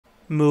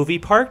Movie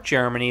Park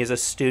Germany is a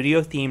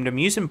studio-themed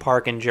amusement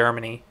park in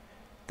Germany.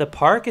 The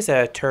park has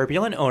had a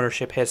turbulent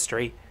ownership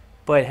history,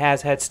 but it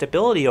has had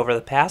stability over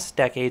the past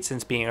decade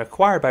since being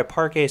acquired by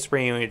Parques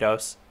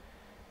Reunidos.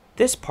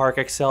 This park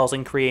excels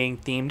in creating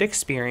themed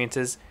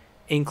experiences,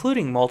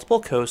 including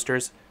multiple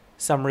coasters,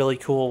 some really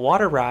cool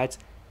water rides,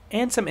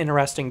 and some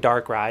interesting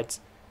dark rides.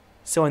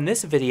 So in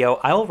this video,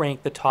 I will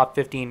rank the top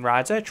 15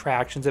 rides and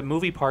attractions at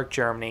Movie Park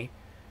Germany.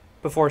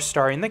 Before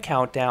starting the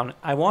countdown,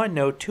 I want to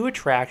note two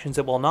attractions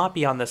that will not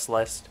be on this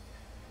list.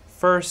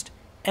 First,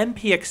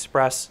 MP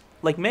Express,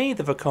 like many of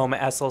the Vekoma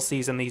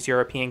SLCs in these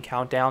European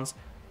countdowns,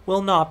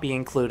 will not be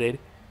included.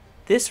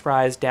 This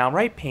ride is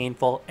downright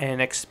painful and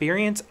an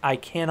experience I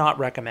cannot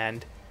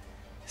recommend.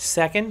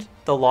 Second,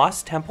 the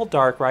Lost Temple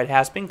Dark Ride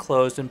has been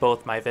closed in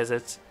both my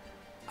visits.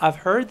 I've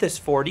heard this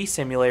 4D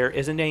simulator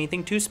isn't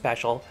anything too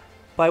special,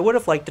 but I would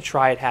have liked to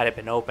try it had it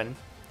been open.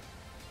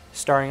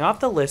 Starting off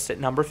the list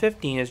at number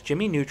 15 is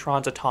Jimmy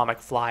Neutron's Atomic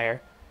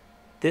Flyer.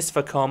 This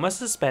Vekoma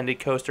suspended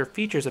coaster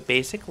features a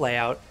basic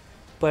layout,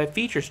 but it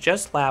features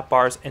just lap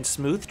bars and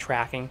smooth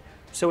tracking,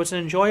 so it's an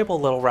enjoyable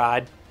little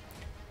ride.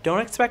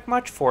 Don't expect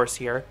much force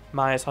here,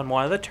 minus on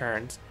one of the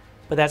turns,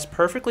 but that's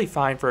perfectly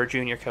fine for a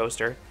junior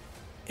coaster.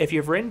 If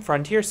you've ridden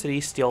Frontier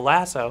City's Steel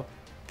Lasso,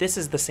 this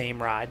is the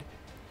same ride.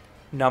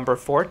 Number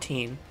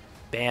 14,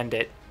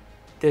 Bandit.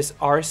 This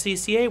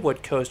RCCA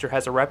wood coaster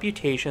has a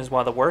reputation as one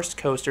of the worst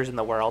coasters in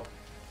the world.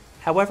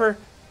 However,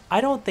 I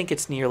don't think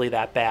it's nearly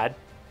that bad.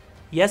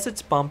 Yes,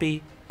 it's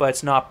bumpy, but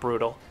it's not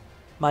brutal.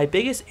 My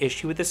biggest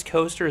issue with this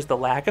coaster is the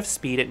lack of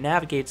speed it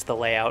navigates the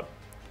layout.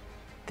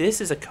 This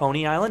is a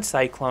Coney Island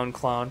Cyclone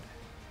clone,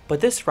 but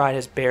this ride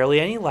has barely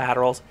any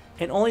laterals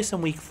and only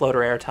some weak floater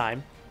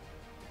airtime.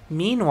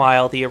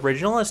 Meanwhile, the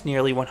original is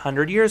nearly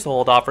 100 years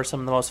old, offers some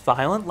of the most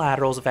violent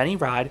laterals of any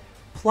ride,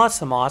 plus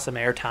some awesome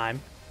airtime.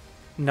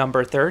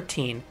 Number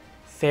 13,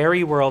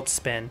 Fairy World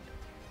Spin.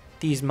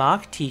 These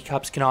mock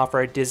teacups can offer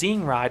a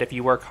dizzying ride if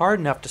you work hard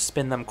enough to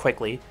spin them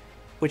quickly,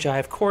 which I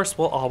of course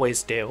will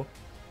always do.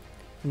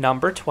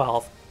 Number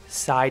 12,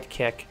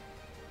 Sidekick.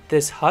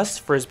 This Huss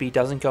Frisbee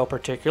doesn't go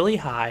particularly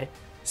high,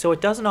 so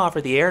it doesn't offer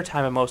the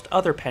airtime of most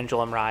other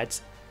pendulum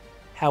rides.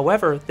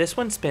 However, this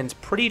one spins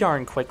pretty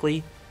darn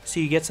quickly, so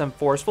you get some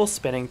forceful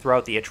spinning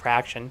throughout the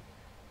attraction.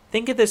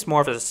 Think of this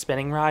more as a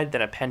spinning ride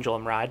than a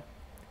pendulum ride.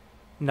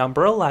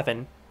 Number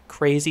 11,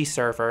 Crazy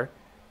Surfer.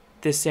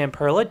 This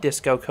Zamperla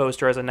Disco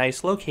coaster has a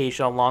nice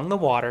location along the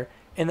water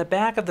in the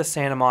back of the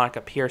Santa Monica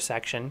Pier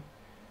section.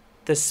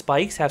 The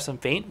spikes have some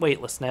faint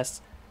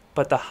weightlessness,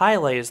 but the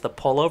highlight is the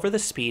pull over the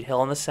speed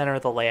hill in the center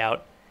of the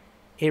layout.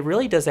 It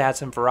really does add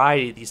some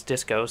variety to these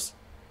discos.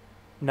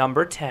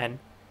 Number 10,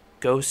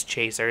 Ghost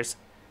Chasers.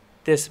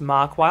 This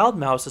mock Wild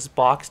Mouse is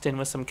boxed in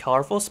with some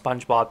colorful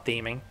SpongeBob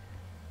theming.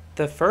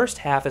 The first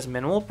half is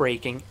minimal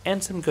braking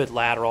and some good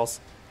laterals.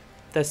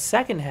 The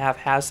second half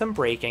has some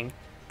braking,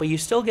 but you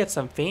still get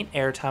some faint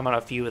airtime on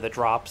a few of the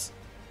drops.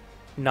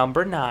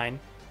 Number 9,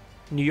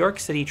 New York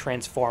City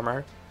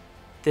Transformer.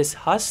 This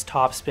Huss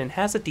topspin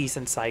has a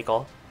decent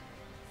cycle.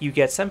 You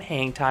get some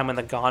hang time when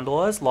the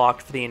gondola is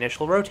locked for the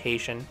initial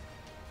rotation,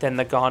 then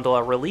the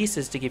gondola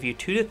releases to give you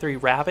 2 to 3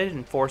 rapid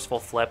and forceful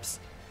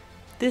flips.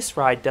 This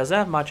ride doesn't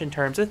have much in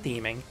terms of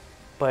theming,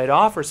 but it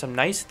offers some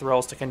nice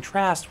thrills to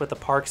contrast with the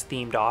park's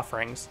themed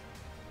offerings.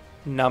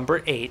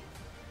 Number 8,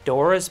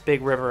 Dora's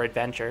Big River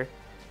Adventure.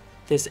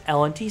 This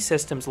L&T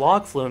Systems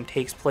log flume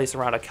takes place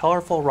around a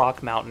colorful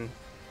rock mountain.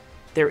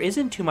 There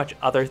isn't too much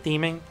other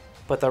theming,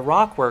 but the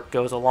rock work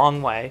goes a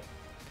long way.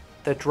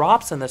 The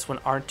drops in this one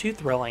aren't too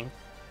thrilling,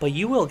 but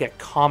you will get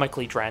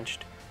comically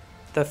drenched.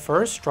 The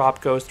first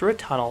drop goes through a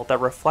tunnel that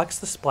reflects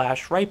the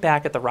splash right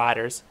back at the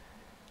riders.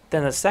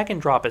 Then the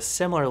second drop is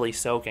similarly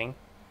soaking.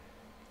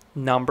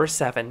 Number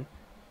 7,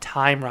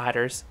 Time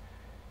Riders.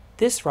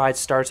 This ride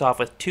starts off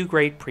with 2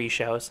 great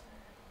pre-shows.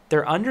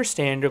 They're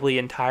understandably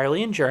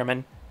entirely in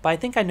German, but I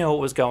think I know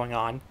what was going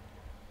on.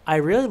 I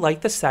really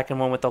liked the second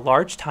one with the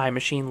large time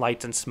machine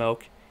lights and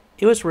smoke.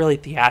 It was really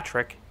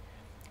theatric.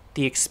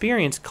 The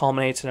experience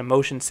culminates in a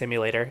motion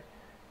simulator.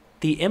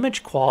 The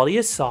image quality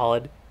is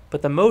solid,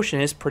 but the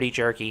motion is pretty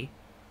jerky.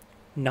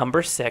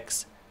 Number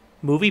 6,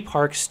 Movie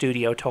Park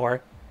Studio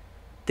Tour.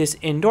 This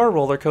indoor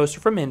roller coaster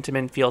from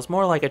Intamin feels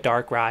more like a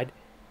dark ride.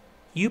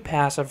 You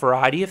pass a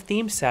variety of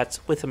theme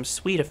sets with some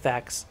sweet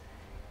effects.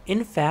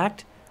 In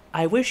fact,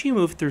 I wish you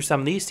moved through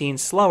some of these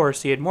scenes slower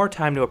so you had more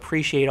time to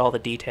appreciate all the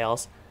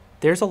details.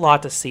 There's a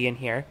lot to see in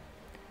here.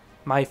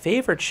 My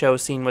favorite show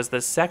scene was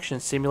this section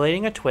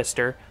simulating a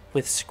twister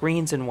with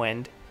screens and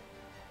wind.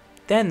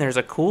 Then there's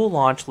a cool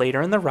launch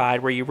later in the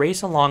ride where you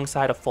race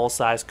alongside a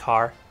full-size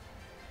car.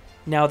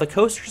 Now the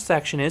coaster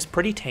section is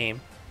pretty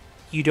tame.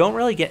 You don't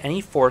really get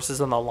any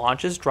forces on the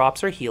launches,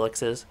 drops, or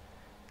helixes.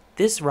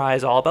 This ride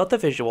is all about the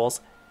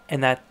visuals,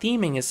 and that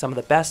theming is some of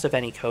the best of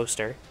any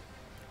coaster.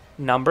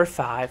 Number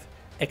 5,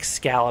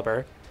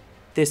 Excalibur.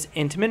 This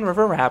Intamin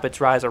River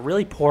Rapids ride is a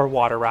really poor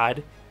water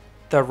ride.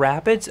 The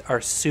rapids are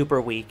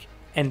super weak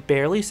and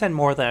barely send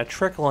more than a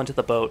trickle into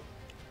the boat.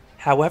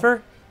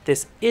 However,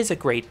 this is a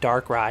great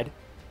dark ride.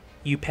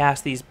 You pass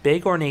these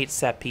big ornate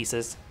set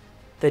pieces.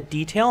 The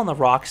detail on the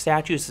rock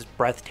statues is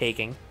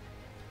breathtaking.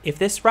 If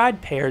this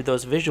ride paired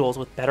those visuals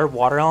with better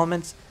water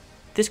elements,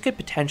 this could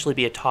potentially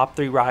be a top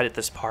 3 ride at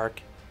this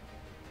park.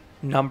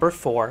 Number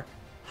 4.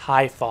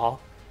 High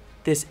Fall.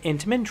 This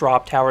intimate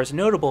drop tower is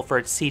notable for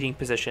its seating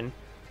position.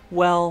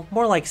 Well,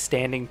 more like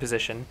standing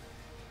position.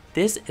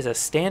 This is a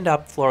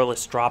stand-up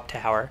floorless drop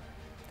tower.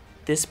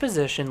 This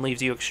position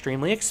leaves you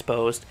extremely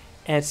exposed,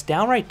 and it's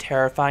downright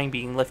terrifying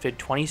being lifted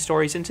 20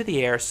 stories into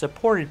the air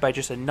supported by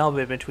just a nub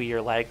in between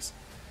your legs.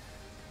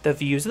 The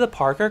views of the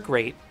park are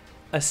great,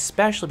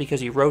 especially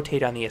because you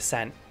rotate on the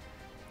ascent,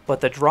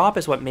 but the drop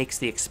is what makes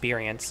the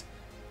experience.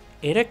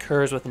 It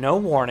occurs with no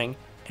warning,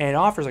 and it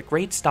offers a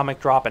great stomach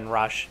drop and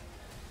rush.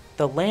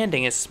 The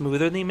landing is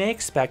smoother than you may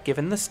expect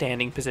given the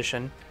standing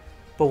position,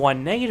 but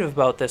one negative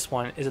about this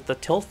one is that the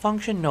tilt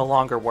function no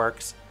longer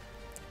works.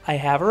 I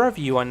have a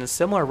review on a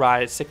similar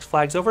ride at Six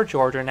Flags Over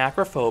Georgia and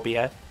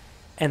Acrophobia,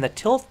 and the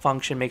tilt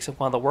function makes it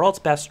one of the world's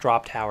best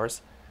drop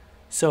towers,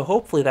 so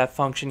hopefully that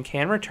function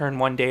can return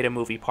one day to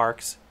movie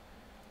parks.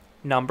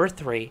 Number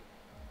 3.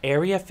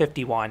 Area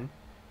 51.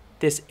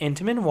 This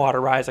intimate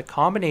water ride is a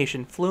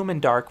combination flume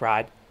and dark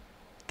ride.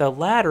 The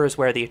latter is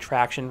where the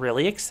attraction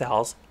really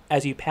excels,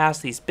 as you pass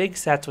these big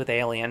sets with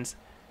aliens,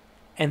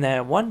 and then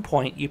at one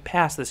point you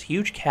pass this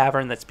huge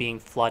cavern that's being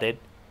flooded.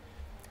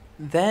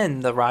 Then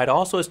the ride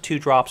also has 2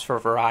 drops for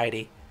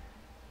variety.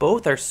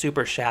 Both are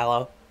super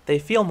shallow, they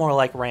feel more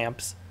like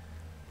ramps.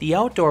 The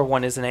outdoor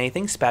one isn't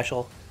anything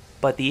special,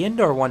 but the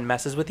indoor one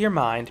messes with your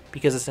mind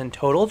because it's in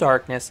total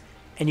darkness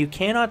and you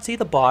cannot see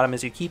the bottom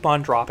as you keep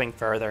on dropping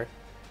further.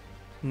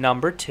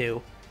 Number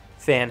 2.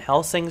 Van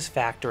Helsing's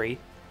Factory.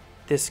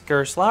 This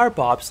Gerstlauer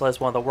bobsled is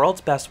one of the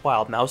world's best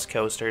wild mouse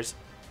coasters.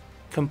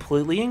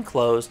 Completely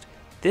enclosed,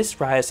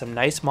 this ride has some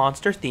nice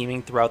monster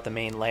theming throughout the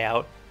main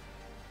layout.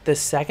 The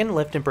second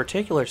lift in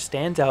particular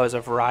stands out as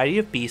a variety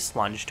of beasts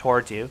lunge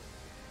towards you.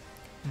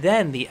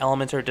 Then the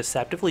elements are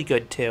deceptively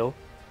good too.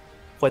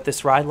 What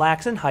this ride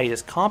lacks in height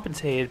is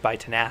compensated by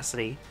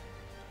tenacity.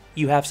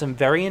 You have some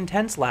very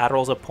intense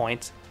laterals at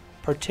points,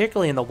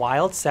 particularly in the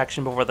wild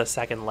section before the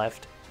second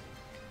lift.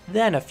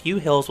 Then a few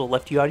hills will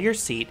lift you out of your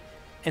seat,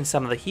 and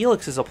some of the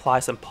helixes apply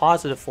some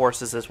positive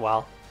forces as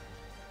well.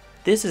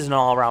 This is an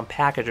all-around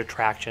package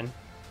attraction.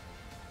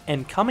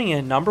 And coming in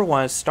at number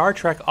 1 is Star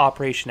Trek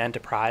Operation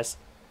Enterprise.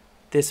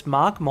 This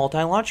mock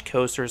multi-launch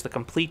coaster is the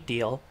complete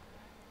deal.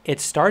 It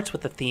starts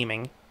with the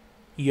theming.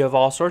 You have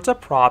all sorts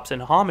of props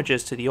and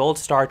homages to the old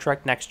Star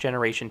Trek Next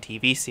Generation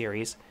TV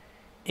series,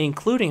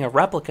 including a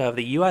replica of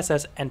the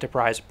USS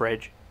Enterprise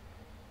bridge.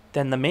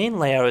 Then the main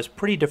layout is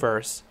pretty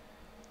diverse.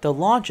 The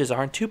launches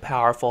aren't too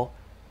powerful,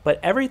 but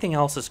everything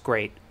else is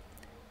great.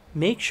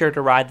 Make sure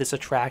to ride this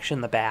attraction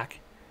in the back.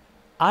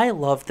 I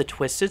love the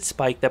twisted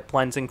spike that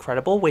blends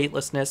incredible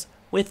weightlessness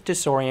with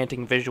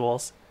disorienting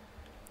visuals.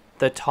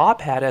 The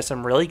top hat has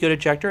some really good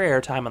ejector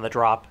airtime on the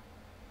drop.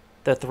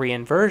 The 3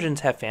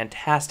 inversions have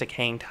fantastic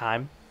hang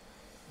time.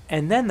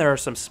 And then there are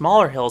some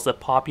smaller hills that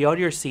pop you out of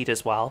your seat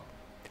as well.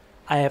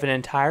 I have an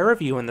entire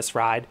review in this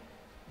ride,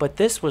 but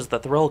this was the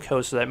thrill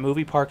coaster that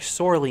movie parks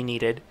sorely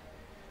needed.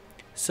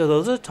 So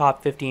those are the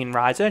top 15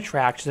 rides and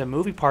attractions at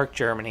Movie Park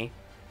Germany.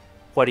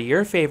 What are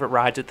your favorite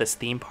rides at this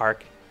theme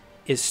park?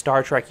 Is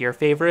Star Trek your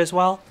favorite as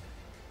well?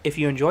 If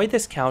you enjoyed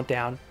this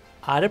countdown,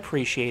 I'd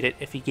appreciate it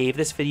if you gave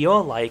this video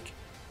a like,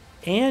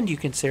 and you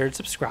considered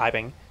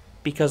subscribing,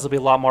 because there'll be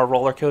a lot more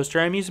roller coaster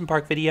and amusement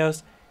park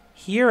videos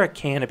here at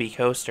Canopy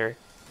Coaster.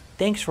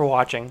 Thanks for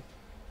watching.